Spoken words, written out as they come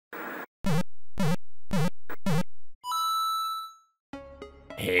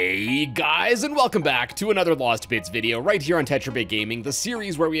Hey guys, and welcome back to another Lost Bits video right here on TetraBitGaming, the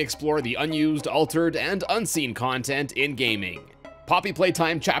series where we explore the unused, altered, and unseen content in gaming. Poppy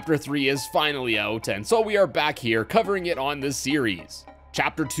Playtime Chapter 3 is finally out, and so we are back here covering it on this series.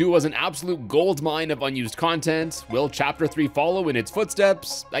 Chapter 2 was an absolute goldmine of unused content. Will Chapter 3 follow in its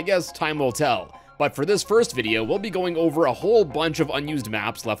footsteps? I guess time will tell. But for this first video, we'll be going over a whole bunch of unused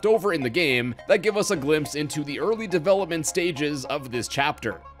maps left over in the game that give us a glimpse into the early development stages of this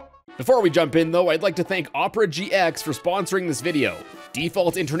chapter. Before we jump in though, I'd like to thank Opera GX for sponsoring this video.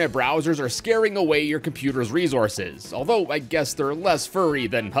 Default internet browsers are scaring away your computer's resources, although I guess they're less furry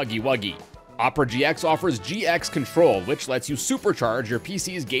than Huggy Wuggy. Opera GX offers GX Control, which lets you supercharge your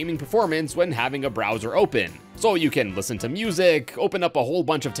PC's gaming performance when having a browser open. So you can listen to music, open up a whole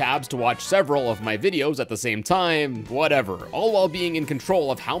bunch of tabs to watch several of my videos at the same time, whatever, all while being in control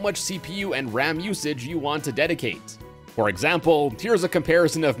of how much CPU and RAM usage you want to dedicate. For example, here's a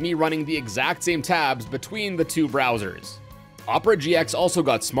comparison of me running the exact same tabs between the two browsers. Opera GX also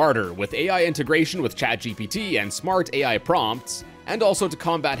got smarter, with AI integration with ChatGPT and smart AI prompts. And also, to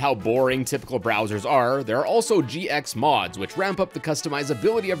combat how boring typical browsers are, there are also GX mods, which ramp up the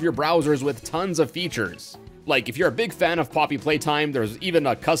customizability of your browsers with tons of features. Like, if you're a big fan of Poppy Playtime, there's even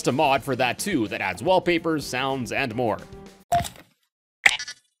a custom mod for that too, that adds wallpapers, sounds, and more.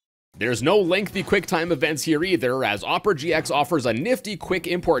 There's no lengthy QuickTime events here either, as Opera GX offers a nifty quick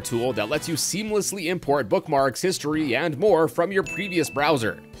import tool that lets you seamlessly import bookmarks, history, and more from your previous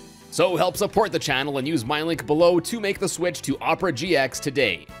browser. So help support the channel and use my link below to make the switch to Opera GX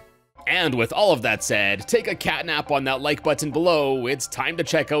today. And with all of that said, take a cat nap on that like button below. It's time to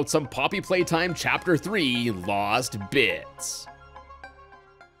check out some Poppy Playtime Chapter 3 Lost Bits.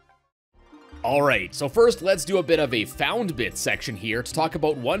 Alright, so first let's do a bit of a found bits section here to talk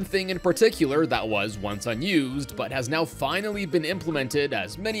about one thing in particular that was once unused, but has now finally been implemented,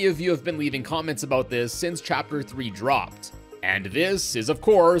 as many of you have been leaving comments about this since Chapter 3 dropped. And this is, of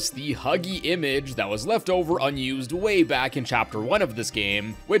course, the HuggyImage that was left over unused way back in Chapter 1 of this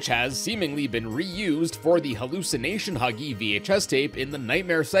game, which has seemingly been reused for the Hallucination Huggy VHS tape in the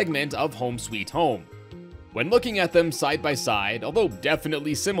Nightmare segment of Home Sweet Home. When looking at them side by side, although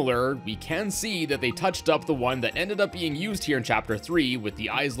definitely similar, we can see that they touched up the one that ended up being used here in Chapter 3, with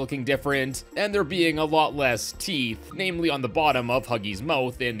the eyes looking different, and there being a lot less teeth, namely on the bottom of Huggy's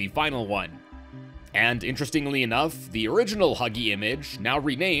mouth in the final one. And interestingly enough, the original HuggyImage, now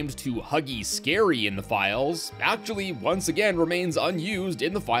renamed to Huggy Scary in the files, actually once again remains unused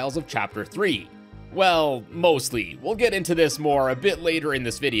in the files of Chapter 3. Well, mostly. We'll get into this more a bit later in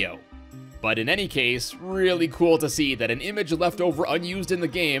this video. But in any case, really cool to see that an image left over unused in the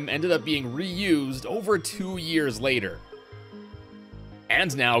game ended up being reused over 2 years later.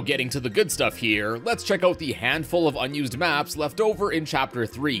 And now, getting to the good stuff here, let's check out the handful of unused maps left over in Chapter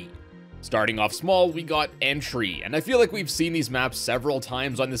 3. Starting off small, we got Entry, and I feel like we've seen these maps several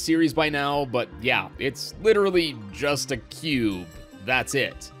times on the series by now, but yeah, it's literally just a cube. That's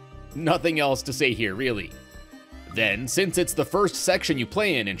it. Nothing else to say here, really. Then, since it's the first section you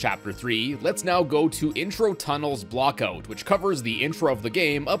play in Chapter 3, let's now go to Intro Tunnels Blockout, which covers the intro of the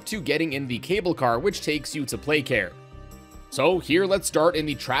game up to getting in the cable car, which takes you to Playcare. So here, let's start in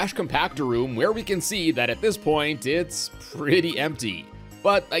the trash compactor room, where we can see that at this point, it's pretty empty.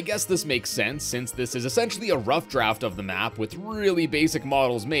 But I guess this makes sense, since this is essentially a rough draft of the map with really basic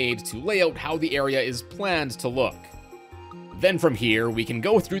models made to lay out how the area is planned to look. Then from here, we can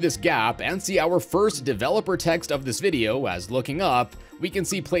go through this gap and see our first developer text of this video, as looking up, we can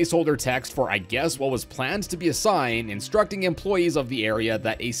see placeholder text for I guess what was planned to be a sign instructing employees of the area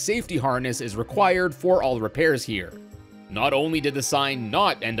that a safety harness is required for all repairs here. Not only did the sign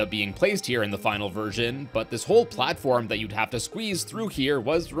not end up being placed here in the final version, but this whole platform that you'd have to squeeze through here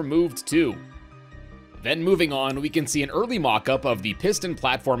was removed too. Then moving on, we can see an early mock-up of the piston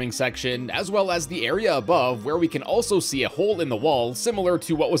platforming section, as well as the area above, where we can also see a hole in the wall similar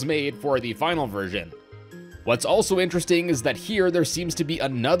to what was made for the final version. What's also interesting is that here there seems to be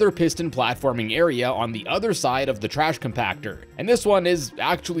another piston platforming area on the other side of the trash compactor, and this one is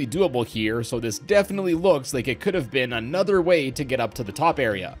actually doable here, so this definitely looks like it could have been another way to get up to the top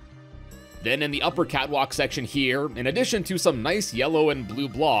area. Then in the upper catwalk section here, in addition to some nice yellow and blue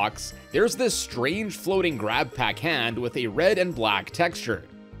blocks, there's this strange floating grab pack hand with a red and black texture.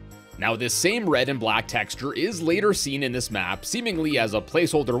 Now this same red and black texture is later seen in this map, seemingly as a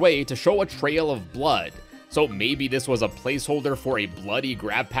placeholder way to show a trail of blood. So maybe this was a placeholder for a bloody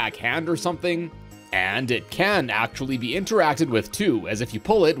grab pack hand or something? And it can actually be interacted with too, as if you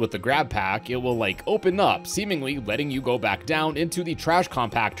pull it with the grab pack, it will like open up, seemingly letting you go back down into the trash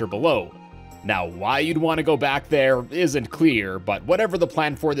compactor below. Now, why you'd want to go back there isn't clear, but whatever the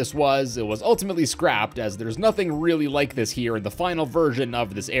plan for this was, it was ultimately scrapped as there's nothing really like this here in the final version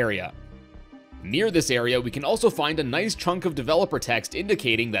of this area. Near this area, we can also find a nice chunk of developer text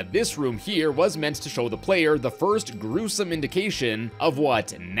indicating that this room here was meant to show the player the first gruesome indication of what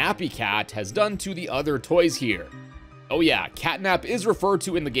Nappy Cat has done to the other toys here. Oh yeah, Catnap is referred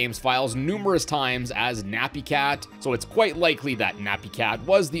to in the game's files numerous times as Nappy Cat, so it's quite likely that Nappy Cat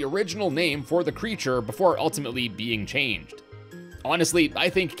was the original name for the creature before ultimately being changed. Honestly, I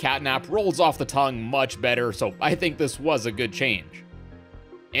think Catnap rolls off the tongue much better, so I think this was a good change.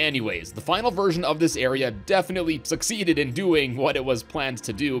 Anyways, the final version of this area definitely succeeded in doing what it was planned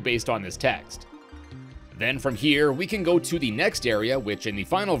to do based on this text. Then from here, we can go to the next area, which in the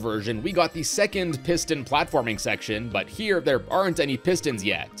final version, we got the second piston platforming section, but here there aren't any pistons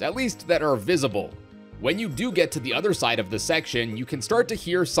yet, at least that are visible. When you do get to the other side of the section, you can start to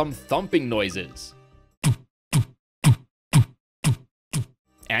hear some thumping noises.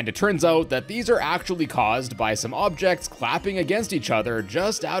 And it turns out that these are actually caused by some objects clapping against each other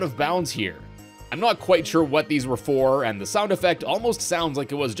just out of bounds here. I'm not quite sure what these were for, and the sound effect almost sounds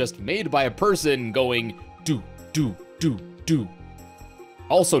like it was just made by a person going do, do, do, do.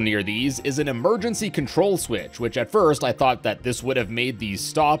 Also near these is an emergency control switch, which at first I thought that this would have made these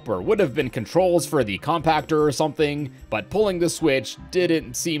stop or would have been controls for the compactor or something, but pulling the switch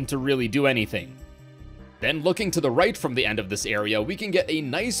didn't seem to really do anything. Then looking to the right from the end of this area, we can get a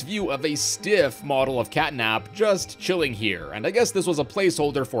nice view of a stiff model of Catnap just chilling here, and I guess this was a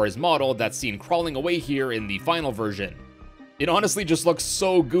placeholder for his model that's seen crawling away here in the final version. It honestly just looks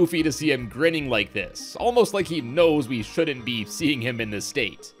so goofy to see him grinning like this, almost like he knows we shouldn't be seeing him in this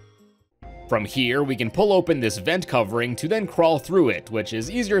state. From here, we can pull open this vent covering to then crawl through it, which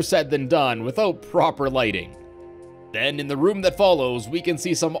is easier said than done without proper lighting. Then in the room that follows, we can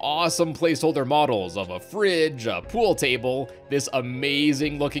see some awesome placeholder models of a fridge, a pool table, this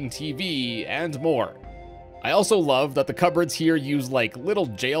amazing looking TV, and more. I also love that the cupboards here use like little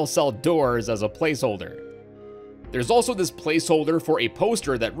jail cell doors as a placeholder. There's also this placeholder for a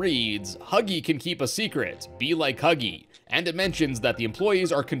poster that reads, "Huggy can keep a secret, be like Huggy," and it mentions that the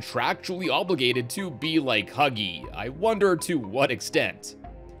employees are contractually obligated to be like Huggy. I wonder to what extent.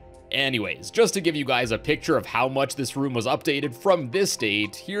 Anyways, just to give you guys a picture of how much this room was updated from this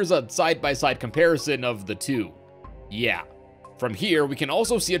state, here's a side-by-side comparison of the two. Yeah. From here, we can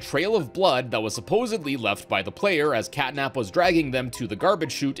also see a trail of blood that was supposedly left by the player as Catnap was dragging them to the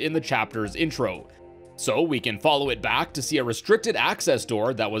garbage chute in the chapter's intro. So we can follow it back to see a restricted access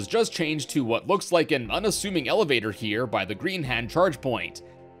door that was just changed to what looks like an unassuming elevator here by the green hand charge point.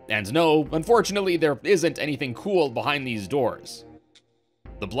 And no, unfortunately there isn't anything cool behind these doors.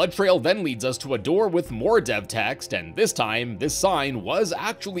 The blood trail then leads us to a door with more dev text, and this time, this sign was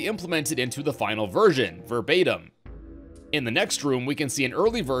actually implemented into the final version, verbatim. In the next room, we can see an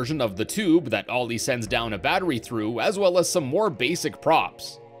early version of the tube that Ollie sends down a battery through, as well as some more basic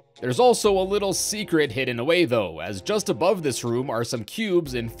props. There's also a little secret hidden away though, as just above this room are some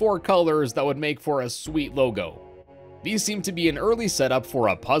cubes in 4 colors that would make for a sweet logo. These seem to be an early setup for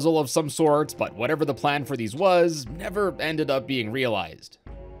a puzzle of some sort, but whatever the plan for these was, never ended up being realized.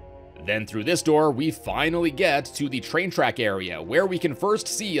 Then through this door, we finally get to the train track area, where we can first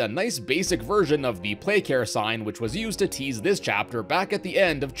see a nice basic version of the Playcare sign which was used to tease this chapter back at the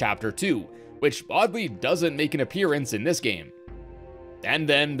end of Chapter 2, which oddly doesn't make an appearance in this game. And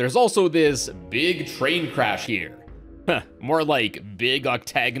then there's also this big train crash here. More like big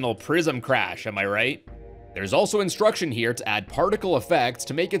octagonal prism crash, am I right? There's also instruction here to add particle effects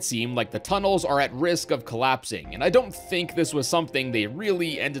to make it seem like the tunnels are at risk of collapsing, and I don't think this was something they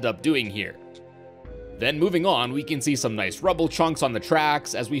really ended up doing here. Then moving on, we can see some nice rubble chunks on the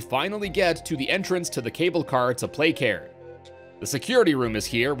tracks as we finally get to the entrance to the cable car to Playcare. The security room is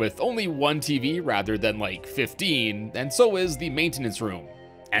here with only 1 TV rather than like 15, and so is the maintenance room.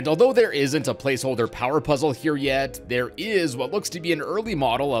 And although there isn't a placeholder power puzzle here yet, there is what looks to be an early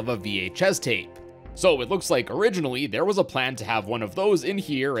model of a VHS tape. So it looks like originally there was a plan to have one of those in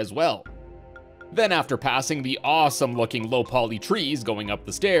here as well. Then after passing the awesome looking low poly trees going up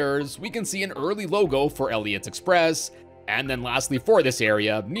the stairs, we can see an early logo for Elliot's Express, and then lastly for this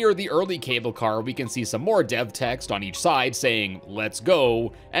area, near the early cable car we can see some more dev text on each side saying "Let's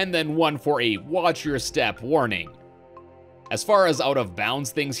go," and then one for a "Watch your step" warning. As far as out of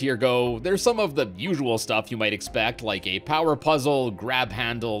bounds things here go, there's some of the usual stuff you might expect, like a power puzzle, grab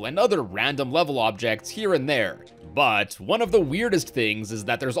handle, and other random level objects here and there. But one of the weirdest things is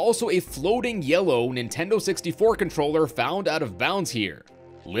that there's also a floating yellow Nintendo 64 controller found out of bounds here.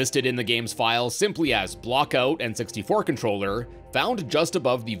 Listed in the game's file simply as Blockout and 64 controller, Found just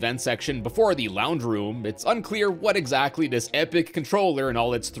above the vent section before the lounge room, it's unclear what exactly this epic controller in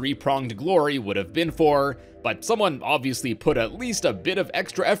all its three-pronged glory would have been for, but someone obviously put at least a bit of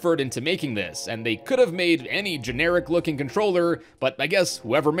extra effort into making this, and they could have made any generic-looking controller, but I guess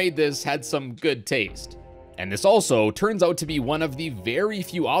whoever made this had some good taste. And this also turns out to be one of the very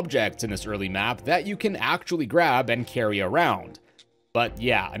few objects in this early map that you can actually grab and carry around. But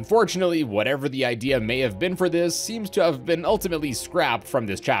yeah, unfortunately, whatever the idea may have been for this seems to have been ultimately scrapped from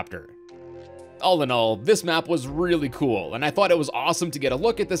this chapter. All in all, this map was really cool, and I thought it was awesome to get a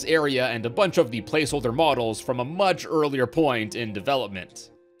look at this area and a bunch of the placeholder models from a much earlier point in development.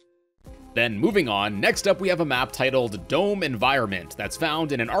 Then moving on, next up we have a map titled Dome Environment that's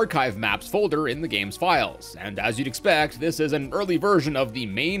found in an Archive Maps folder in the game's files, and as you'd expect, this is an early version of the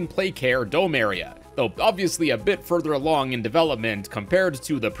main Playcare Dome area, though obviously a bit further along in development compared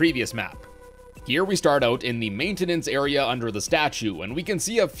to the previous map. Here we start out in the maintenance area under the statue, and we can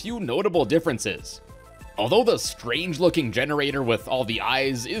see a few notable differences. Although the strange-looking generator with all the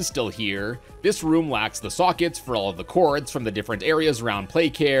eyes is still here, this room lacks the sockets for all of the cords from the different areas around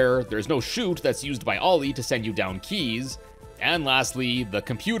Playcare, there's no chute that's used by Ollie to send you down keys, and lastly, the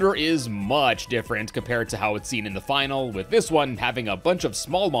computer is much different compared to how it's seen in the final, with this one having a bunch of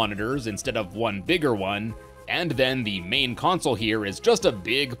small monitors instead of one bigger one, and then the main console here is just a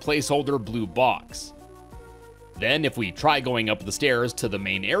big placeholder blue box. Then if we try going up the stairs to the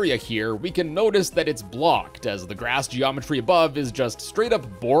main area here, we can notice that it's blocked, as the grass geometry above is just straight up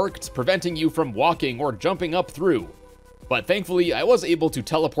borked, preventing you from walking or jumping up through. But thankfully, I was able to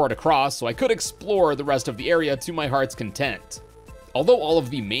teleport across so I could explore the rest of the area to my heart's content. Although all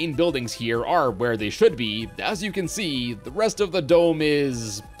of the main buildings here are where they should be, as you can see, the rest of the dome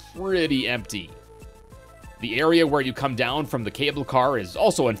is pretty empty. The area where you come down from the cable car is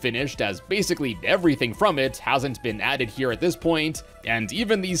also unfinished, as basically everything from it hasn't been added here at this point, and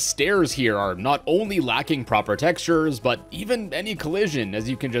even these stairs here are not only lacking proper textures, but even any collision, as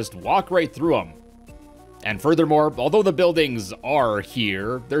you can just walk right through them. And furthermore, although the buildings are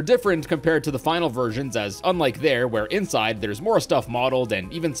here, they're different compared to the final versions, as unlike there, where inside there's more stuff modeled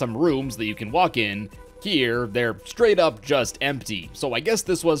and even some rooms that you can walk in, here, they're straight up just empty, so I guess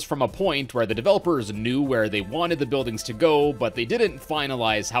this was from a point where the developers knew where they wanted the buildings to go, but they didn't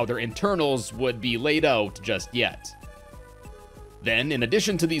finalize how their internals would be laid out just yet. Then, in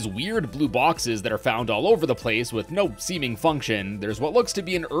addition to these weird blue boxes that are found all over the place with no seeming function, there's what looks to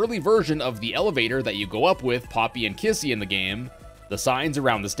be an early version of the elevator that you go up with Poppy and Kissy in the game. The signs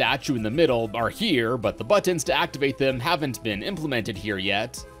around the statue in the middle are here, but the buttons to activate them haven't been implemented here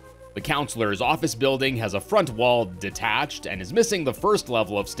yet. The counselor's office building has a front wall detached and is missing the first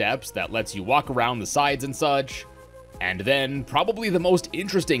level of steps that lets you walk around the sides and such. And then, probably the most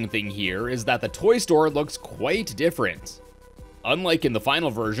interesting thing here is that the toy store looks quite different. Unlike in the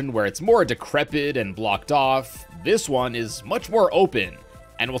final version where it's more decrepit and blocked off, this one is much more open.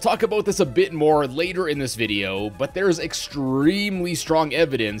 And we'll talk about this a bit more later in this video, but there's extremely strong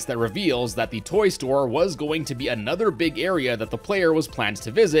evidence that reveals that the toy store was going to be another big area that the player was planned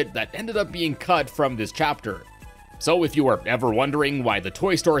to visit that ended up being cut from this chapter. So if you were ever wondering why the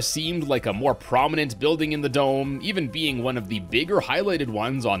toy store seemed like a more prominent building in the dome, even being one of the bigger highlighted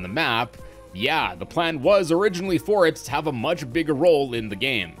ones on the map, yeah, the plan was originally for it to have a much bigger role in the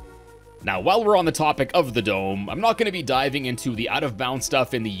game. Now, while we're on the topic of the dome, I'm not going to be diving into the out-of-bounds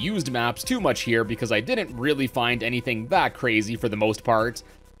stuff in the used maps too much here because I didn't really find anything that crazy for the most part.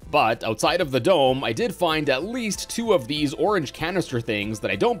 But outside of the dome, I did find at least 2 of these orange canister things that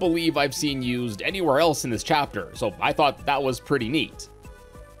I don't believe I've seen used anywhere else in this chapter, so I thought that was pretty neat.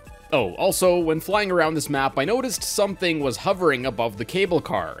 Oh, also, when flying around this map, I noticed something was hovering above the cable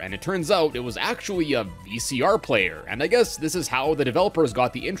car, and it turns out it was actually a VCR player, and I guess this is how the developers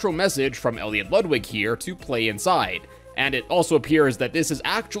got the intro message from Elliot Ludwig here to play inside, and it also appears that this is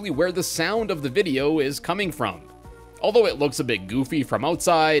actually where the sound of the video is coming from. Although it looks a bit goofy from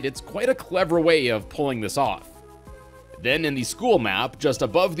outside, it's quite a clever way of pulling this off. Then in the school map, just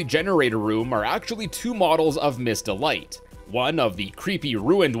above the generator room are actually 2 models of Miss Delight. One of the creepy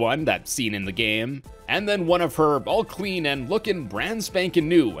ruined one that's seen in the game, and then one of her all clean and looking brand spanking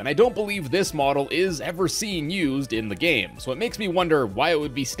new, and I don't believe this model is ever seen used in the game, so it makes me wonder why it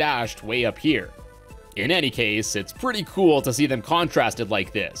would be stashed way up here. In any case, it's pretty cool to see them contrasted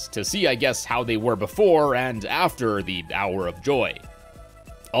like this, to see I guess how they were before and after the Hour of Joy.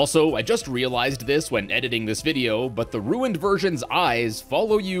 Also, I just realized this when editing this video, but the ruined version's eyes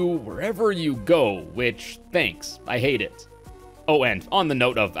follow you wherever you go, which, thanks, I hate it. Oh, and on the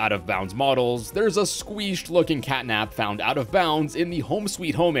note of out-of-bounds models, there's a squeezed-looking catnap found out of bounds in the Home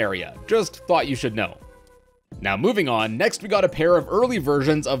Sweet Home area. Just thought you should know. Now moving on, next we got a pair of early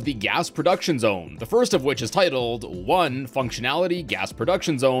versions of the gas production zone, the first of which is titled 1 Functionality Gas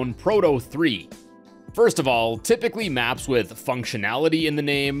Production Zone Proto 3. First of all, typically maps with functionality in the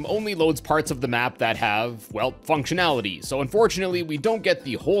name only loads parts of the map that have, well, functionality, so unfortunately we don't get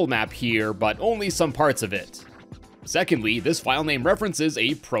the whole map here, but only some parts of it. Secondly, this file name references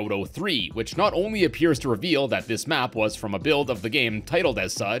a Proto 3, which not only appears to reveal that this map was from a build of the game titled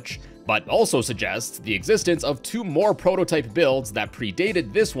as such, but also suggests the existence of 2 more prototype builds that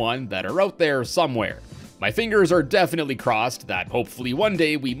predated this one that are out there somewhere. My fingers are definitely crossed that hopefully one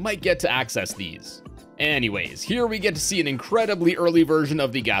day we might get to access these. Anyways, here we get to see an incredibly early version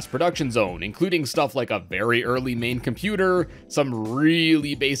of the gas production zone, including stuff like a very early main computer, some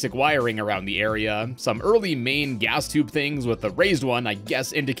really basic wiring around the area, some early main gas tube things with a raised one, I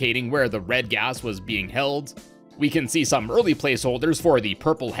guess indicating where the red gas was being held. We can see some early placeholders for the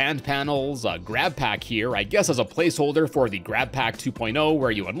purple hand panels, a grab pack here, I guess as a placeholder for the grab pack 2.0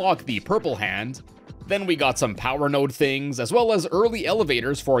 where you unlock the purple hand. Then we got some power node things, as well as early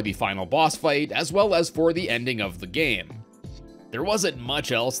elevators for the final boss fight, as well as for the ending of the game. There wasn't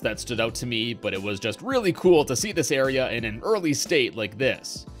much else that stood out to me, but it was just really cool to see this area in an early state like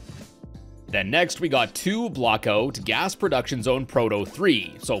this. Then next we got 2 Blockout Gas Production Zone Proto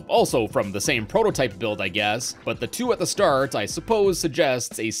 3, so also from the same prototype build I guess, but the 2 at the start I suppose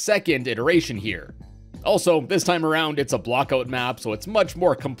suggests a second iteration here. Also, this time around it's a blockout map, so it's much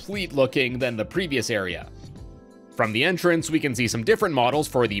more complete looking than the previous area. From the entrance, we can see some different models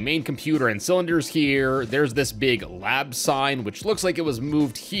for the main computer and cylinders here. There's this big lab sign, which looks like it was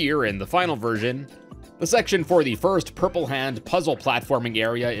moved here in the final version. The section for the first purple hand puzzle platforming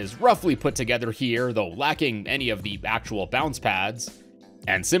area is roughly put together here, though lacking any of the actual bounce pads.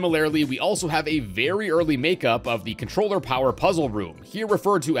 And similarly, we also have a very early makeup of the controller power puzzle room, here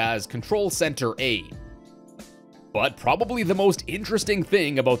referred to as Control Center A. But probably the most interesting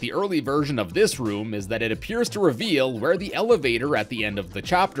thing about the early version of this room is that it appears to reveal where the elevator at the end of the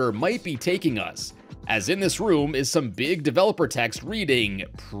chapter might be taking us, as in this room is some big developer text reading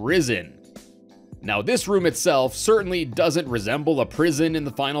prison. Now this room itself certainly doesn't resemble a prison in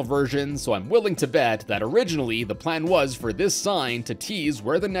the final version, so I'm willing to bet that originally the plan was for this sign to tease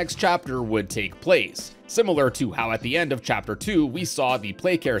where the next chapter would take place, similar to how at the end of chapter 2 we saw the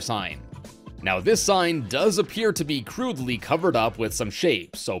Playcare sign. Now this sign does appear to be crudely covered up with some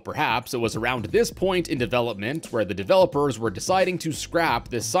shapes, so perhaps it was around this point in development where the developers were deciding to scrap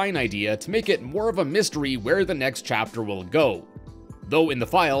this sign idea to make it more of a mystery where the next chapter will go. Though in the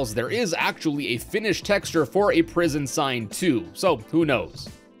files there is actually a finished texture for a prison sign too, so who knows.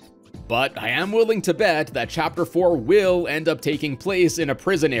 But I am willing to bet that chapter 4 will end up taking place in a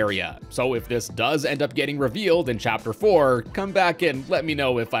prison area, so if this does end up getting revealed in chapter 4, come back and let me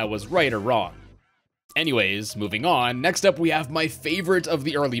know if I was right or wrong. Anyways, moving on, next up we have my favorite of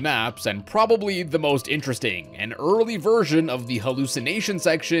the early maps, and probably the most interesting, an early version of the hallucination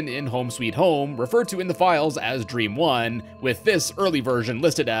section in Home Sweet Home, referred to in the files as Dream 1, with this early version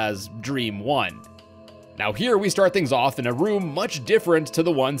listed as Dream 1. Now here we start things off in a room much different to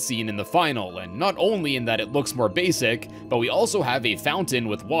the one seen in the final, and not only in that it looks more basic, but we also have a fountain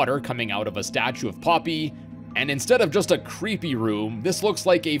with water coming out of a statue of Poppy, and instead of just a creepy room, this looks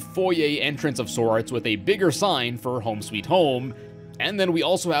like a foyer entrance of sorts with a bigger sign for Home Sweet Home, and then we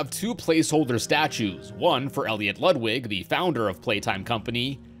also have 2 placeholder statues, one for Elliot Ludwig, the founder of Playtime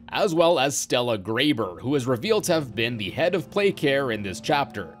Company, as well as Stella Graber, who is revealed to have been the head of Playcare in this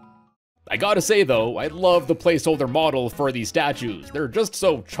chapter. I gotta say though, I love the placeholder model for these statues, they're just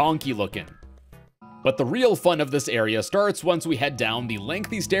so chonky looking. But the real fun of this area starts once we head down the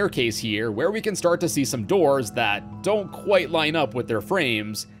lengthy staircase here, where we can start to see some doors that don't quite line up with their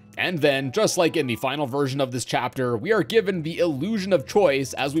frames, and then, just like in the final version of this chapter, we are given the illusion of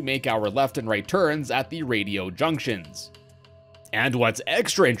choice as we make our left and right turns at the radio junctions. And what's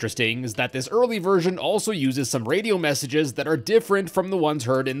extra interesting is that this early version also uses some radio messages that are different from the ones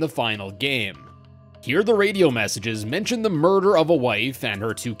heard in the final game. Here the radio messages mention the murder of a wife and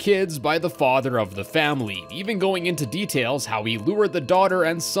her 2 kids by the father of the family, even going into details how he lured the daughter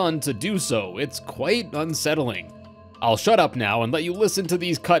and son to do so. It's quite unsettling. I'll shut up now and let you listen to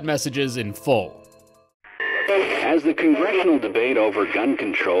these cut messages in full. As the congressional debate over gun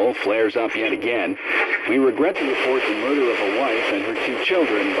control flares up yet again, we regret to report the murder of a wife and her 2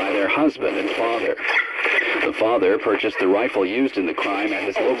 children by their husband and father. The father purchased the rifle used in the crime at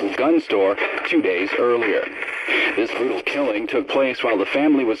his local gun store 2 days earlier. This brutal killing took place while the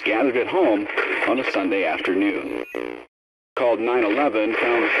family was gathered at home on a Sunday afternoon. Called 911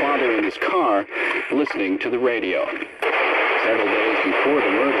 found the father in his car listening to the radio. Several days before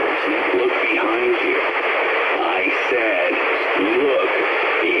the murders, look behind you. said, look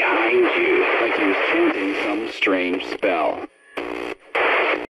behind you, like he was chanting some strange spell.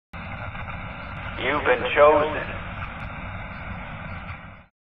 You've been chosen.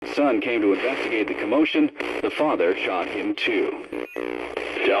 The son came to investigate the commotion. The father shot him too.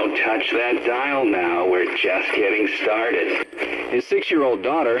 Don't touch that dial now, we're just getting started. His 6-year-old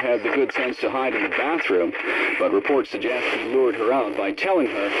daughter had the good sense to hide in the bathroom, but reports suggest he lured her out by telling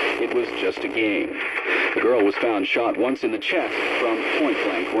her it was just a game. The girl was found shot once in the chest from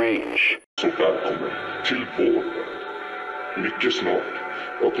point-blank range. Så välkommen till vår värld. Mycket snart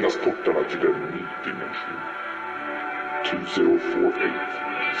öppnas portarna till en ny dimension.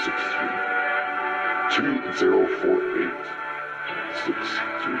 204863. 204863.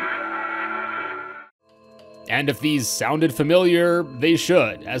 And if these sounded familiar, they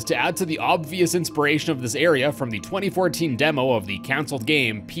should, as to add to the obvious inspiration of this area from the 2014 demo of the cancelled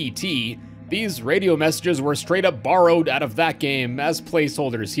game PT, these radio messages were straight up borrowed out of that game as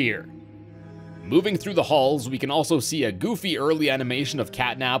placeholders here. Moving through the halls, we can also see a goofy early animation of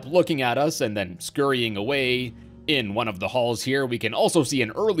Catnap looking at us and then scurrying away. In one of the halls here, we can also see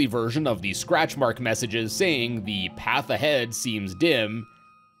an early version of the scratch mark messages saying the path ahead seems dim.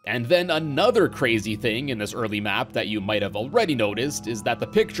 And then another crazy thing in this early map that you might have already noticed is that the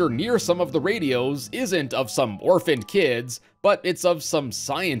picture near some of the radios isn't of some orphaned kids, but it's of some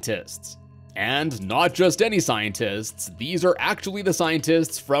scientists. And not just any scientists, these are actually the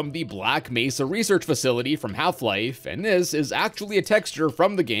scientists from the Black Mesa Research Facility from Half-Life, and this is actually a texture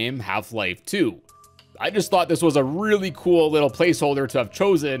from the game Half-Life 2. I just thought this was a really cool little placeholder to have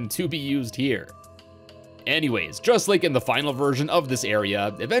chosen to be used here. Anyways, just like in the final version of this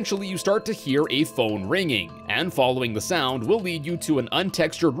area, eventually you start to hear a phone ringing, and following the sound will lead you to an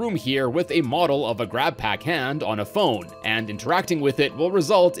untextured room here with a model of a grab pack hand on a phone, and interacting with it will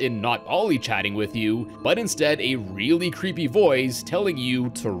result in not Ollie chatting with you, but instead a really creepy voice telling you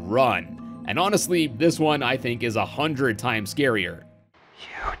to run. And honestly, this one I think is 100 times scarier.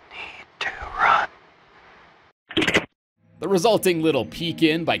 You need to run. The resulting little peek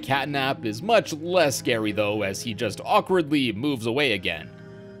in by Catnap is much less scary though, as he just awkwardly moves away again.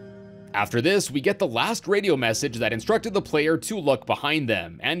 After this, we get the last radio message that instructed the player to look behind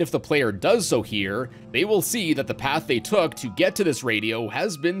them, and if the player does so here, they will see that the path they took to get to this radio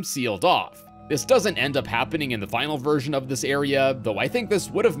has been sealed off. This doesn't end up happening in the final version of this area, though I think this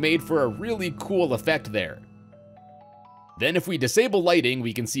would have made for a really cool effect there. Then if we disable lighting,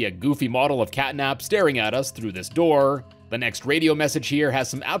 we can see a goofy model of Catnap staring at us through this door. The next radio message here has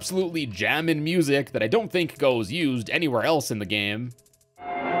some absolutely jammin' music that I don't think goes used anywhere else in the game.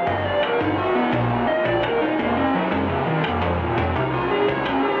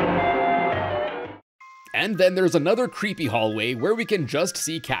 And then there's another creepy hallway where we can just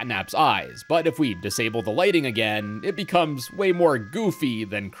see Catnap's eyes, but if we disable the lighting again, it becomes way more goofy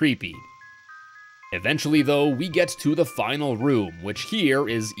than creepy. Eventually though, we get to the final room, which here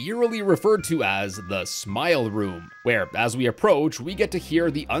is eerily referred to as the Smile Room, where as we approach, we get to hear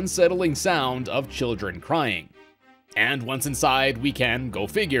the unsettling sound of children crying. And once inside, we can, go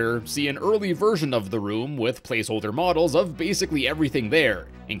figure, see an early version of the room with placeholder models of basically everything there,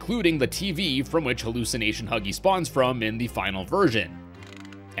 including the TV from which Hallucination Huggy spawns from in the final version.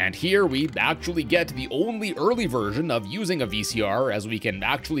 And here we actually get the only early version of using a VCR, as we can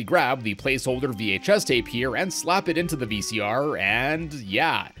actually grab the placeholder VHS tape here and slap it into the VCR, and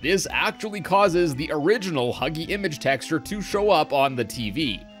yeah, this actually causes the original HuggyImage texture to show up on the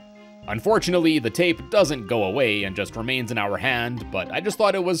TV. Unfortunately, the tape doesn't go away and just remains in our hand, but I just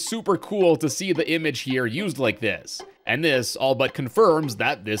thought it was super cool to see the image here used like this. And this all but confirms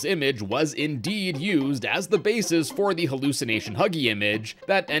that this image was indeed used as the basis for the Hallucination Huggy image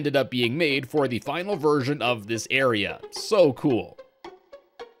that ended up being made for the final version of this area. So cool.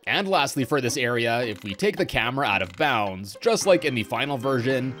 And lastly for this area, if we take the camera out of bounds, just like in the final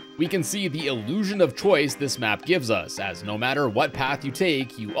version, we can see the illusion of choice this map gives us, as no matter what path you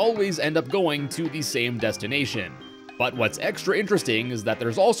take, you always end up going to the same destination. But what's extra interesting is that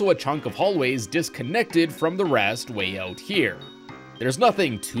there's also a chunk of hallways disconnected from the rest way out here. There's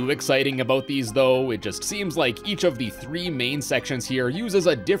nothing too exciting about these though, it just seems like each of the 3 main sections here uses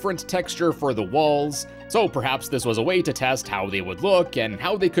a different texture for the walls, so perhaps this was a way to test how they would look and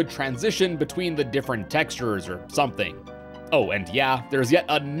how they could transition between the different textures or something. Oh, and yeah, there's yet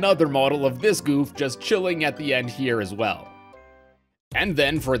another model of this goof just chilling at the end here as well. And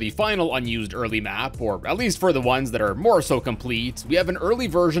then for the final unused early map, or at least for the ones that are more so complete, we have an early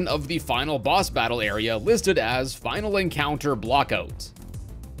version of the final boss battle area listed as Final Encounter Blockout.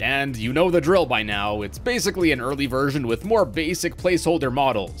 And you know the drill by now, it's basically an early version with more basic placeholder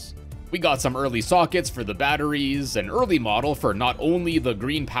models. We got some early sockets for the batteries, an early model for not only the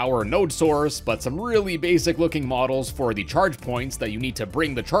green power node source, but some really basic looking models for the charge points that you need to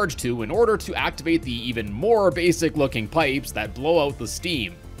bring the charge to in order to activate the even more basic looking pipes that blow out the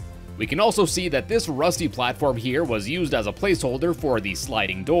steam. We can also see that this rusty platform here was used as a placeholder for the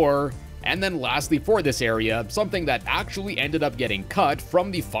sliding door. And then lastly for this area, something that actually ended up getting cut from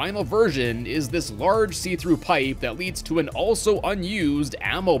the final version is this large see-through pipe that leads to an also unused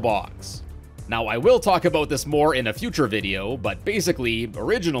ammo box. Now I will talk about this more in a future video, but basically,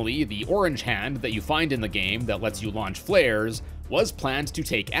 originally the orange hand that you find in the game that lets you launch flares was planned to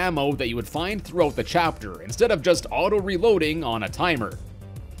take ammo that you would find throughout the chapter instead of just auto-reloading on a timer.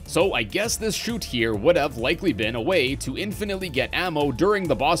 So I guess this chute here would have likely been a way to infinitely get ammo during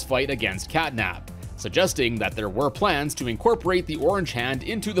the boss fight against Catnap, suggesting that there were plans to incorporate the orange hand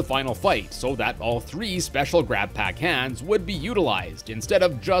into the final fight so that all 3 special grab pack hands would be utilized instead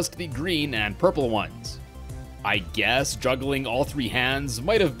of just the green and purple ones. I guess juggling all 3 hands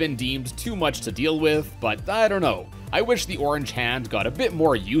might have been deemed too much to deal with, but I don't know. I wish the orange hand got a bit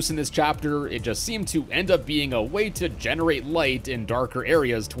more use in this chapter. It just seemed to end up being a way to generate light in darker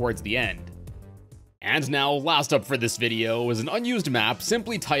areas towards the end. And now, last up for this video is an unused map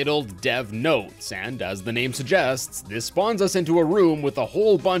simply titled Dev Notes, and as the name suggests, this spawns us into a room with a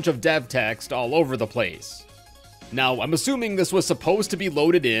whole bunch of dev text all over the place. Now, I'm assuming this was supposed to be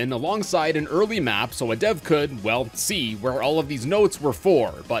loaded in alongside an early map so a dev could, well, see where all of these notes were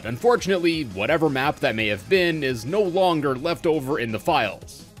for, but unfortunately, whatever map that may have been is no longer left over in the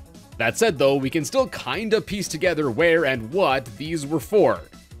files. That said though, we can still kinda piece together where and what these were for.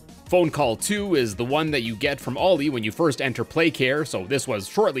 Phone Call 2 is the one that you get from Ollie when you first enter Playcare, so this was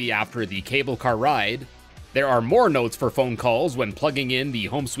shortly after the cable car ride. There are more notes for phone calls when plugging in the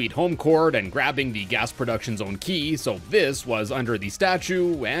Home Sweet Home cord and grabbing the gas production zone key, so this was under the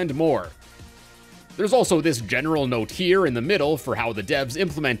statue, and more. There's also this general note here in the middle for how the devs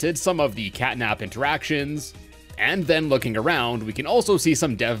implemented some of the Catnap interactions. And then looking around, we can also see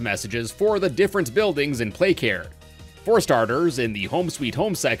some dev messages for the different buildings in Playcare. For starters, in the Home Sweet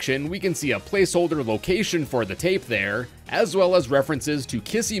Home section, we can see a placeholder location for the tape there, as well as references to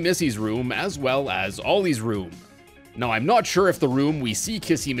Kissy Missy's room as well as Ollie's room. Now I'm not sure if the room we see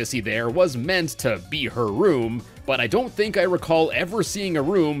Kissy Missy there was meant to be her room, but I don't think I recall ever seeing a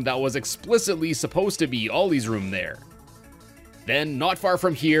room that was explicitly supposed to be Ollie's room there. Then, not far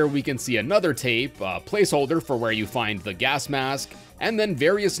from here, we can see another tape, a placeholder for where you find the gas mask, and then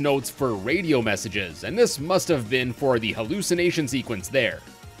various notes for radio messages, and this must have been for the hallucination sequence there.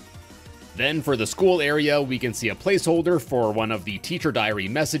 Then for the school area, we can see a placeholder for one of the teacher diary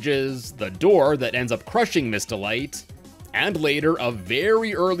messages, the door that ends up crushing Miss Delight, and later a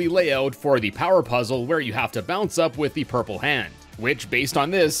very early layout for the power puzzle where you have to bounce up with the purple hand, which based on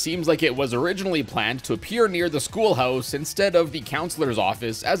this seems like it was originally planned to appear near the schoolhouse instead of the counselor's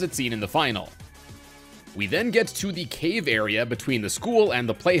office as it's seen in the final. We then get to the cave area between the school and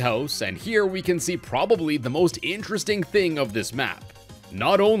the playhouse, and here we can see probably the most interesting thing of this map.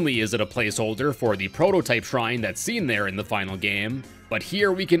 Not only is it a placeholder for the prototype shrine that's seen there in the final game, but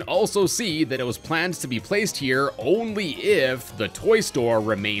here we can also see that it was planned to be placed here only if the toy store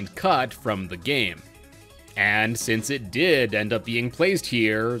remained cut from the game. And since it did end up being placed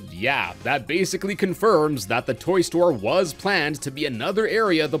here, yeah, that basically confirms that the toy store was planned to be another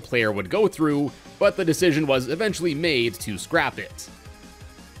area the player would go through, but the decision was eventually made to scrap it.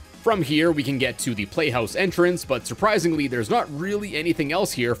 From here, we can get to the playhouse entrance, but surprisingly, there's not really anything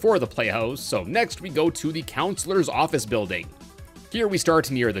else here for the playhouse, so next we go to the counselor's office building. Here we start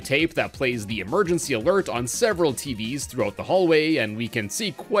near the tape that plays the emergency alert on several TVs throughout the hallway, and we can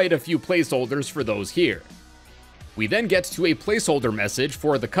see quite a few placeholders for those here. We then get to a placeholder message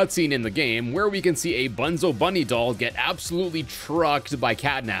for the cutscene in the game where we can see a Bunzo Bunny doll get absolutely trucked by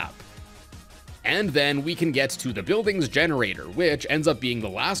Catnap. And then we can get to the building's generator, which ends up being the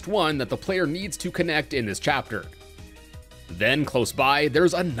last one that the player needs to connect in this chapter. Then close by,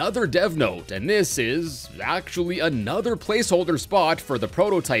 there's another dev note, and this is actually another placeholder spot for the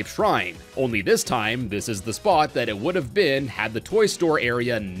prototype shrine, only this time this is the spot that it would have been had the toy store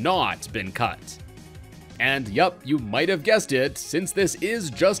area not been cut. And yup, you might have guessed it, since this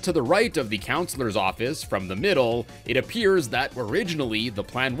is just to the right of the counselor's office from the middle, it appears that originally the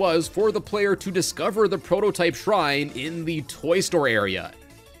plan was for the player to discover the prototype shrine in the toy store area.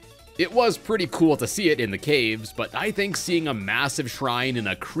 It was pretty cool to see it in the caves, but I think seeing a massive shrine in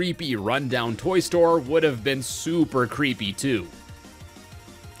a creepy rundown toy store would have been super creepy too.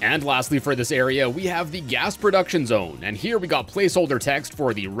 And lastly for this area, we have the gas production zone, and here we got placeholder text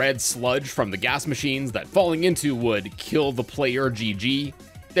for the red sludge from the gas machines that falling into would kill the player GG.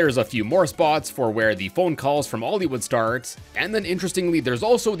 There's a few more spots for where the phone calls from Ollie would start, and then interestingly there's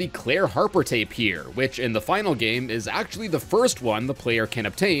also the Claire Harper tape here, which in the final game is actually the first one the player can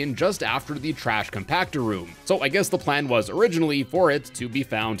obtain just after the trash compactor room, so I guess the plan was originally for it to be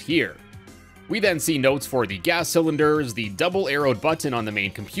found here. We then see notes for the gas cylinders, the double-arrowed button on the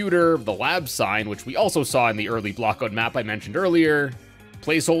main computer, the lab sign, which we also saw in the early blockout map I mentioned earlier,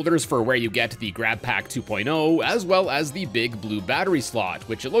 placeholders for where you get the Grab Pack 2.0, as well as the big blue battery slot,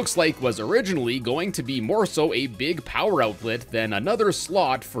 which it looks like was originally going to be more so a big power outlet than another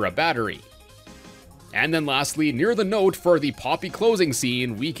slot for a battery. And then lastly, near the note for the Poppy closing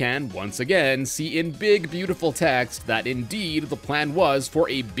scene, we can once again see in big beautiful text that indeed the plan was for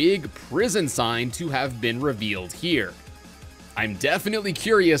a big prison sign to have been revealed here. I'm definitely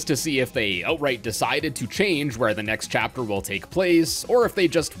curious to see if they outright decided to change where the next chapter will take place, or if they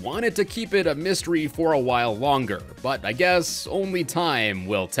just wanted to keep it a mystery for a while longer, but I guess only time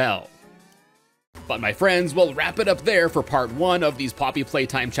will tell. But my friends, we'll wrap it up there for part 1 of these Poppy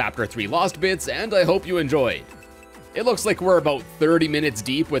Playtime Chapter 3 Lost Bits, and I hope you enjoyed. It looks like we're about 30 minutes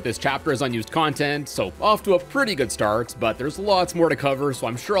deep with this chapter's unused content, so off to a pretty good start, but there's lots more to cover, so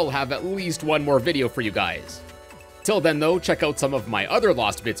I'm sure I'll have at least one more video for you guys. Till then though, check out some of my other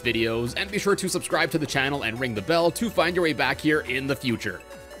Lost Bits videos, and be sure to subscribe to the channel and ring the bell to find your way back here in the future.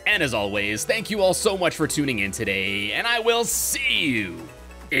 And as always, thank you all so much for tuning in today, and I will see you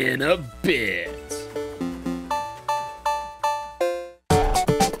in a bit.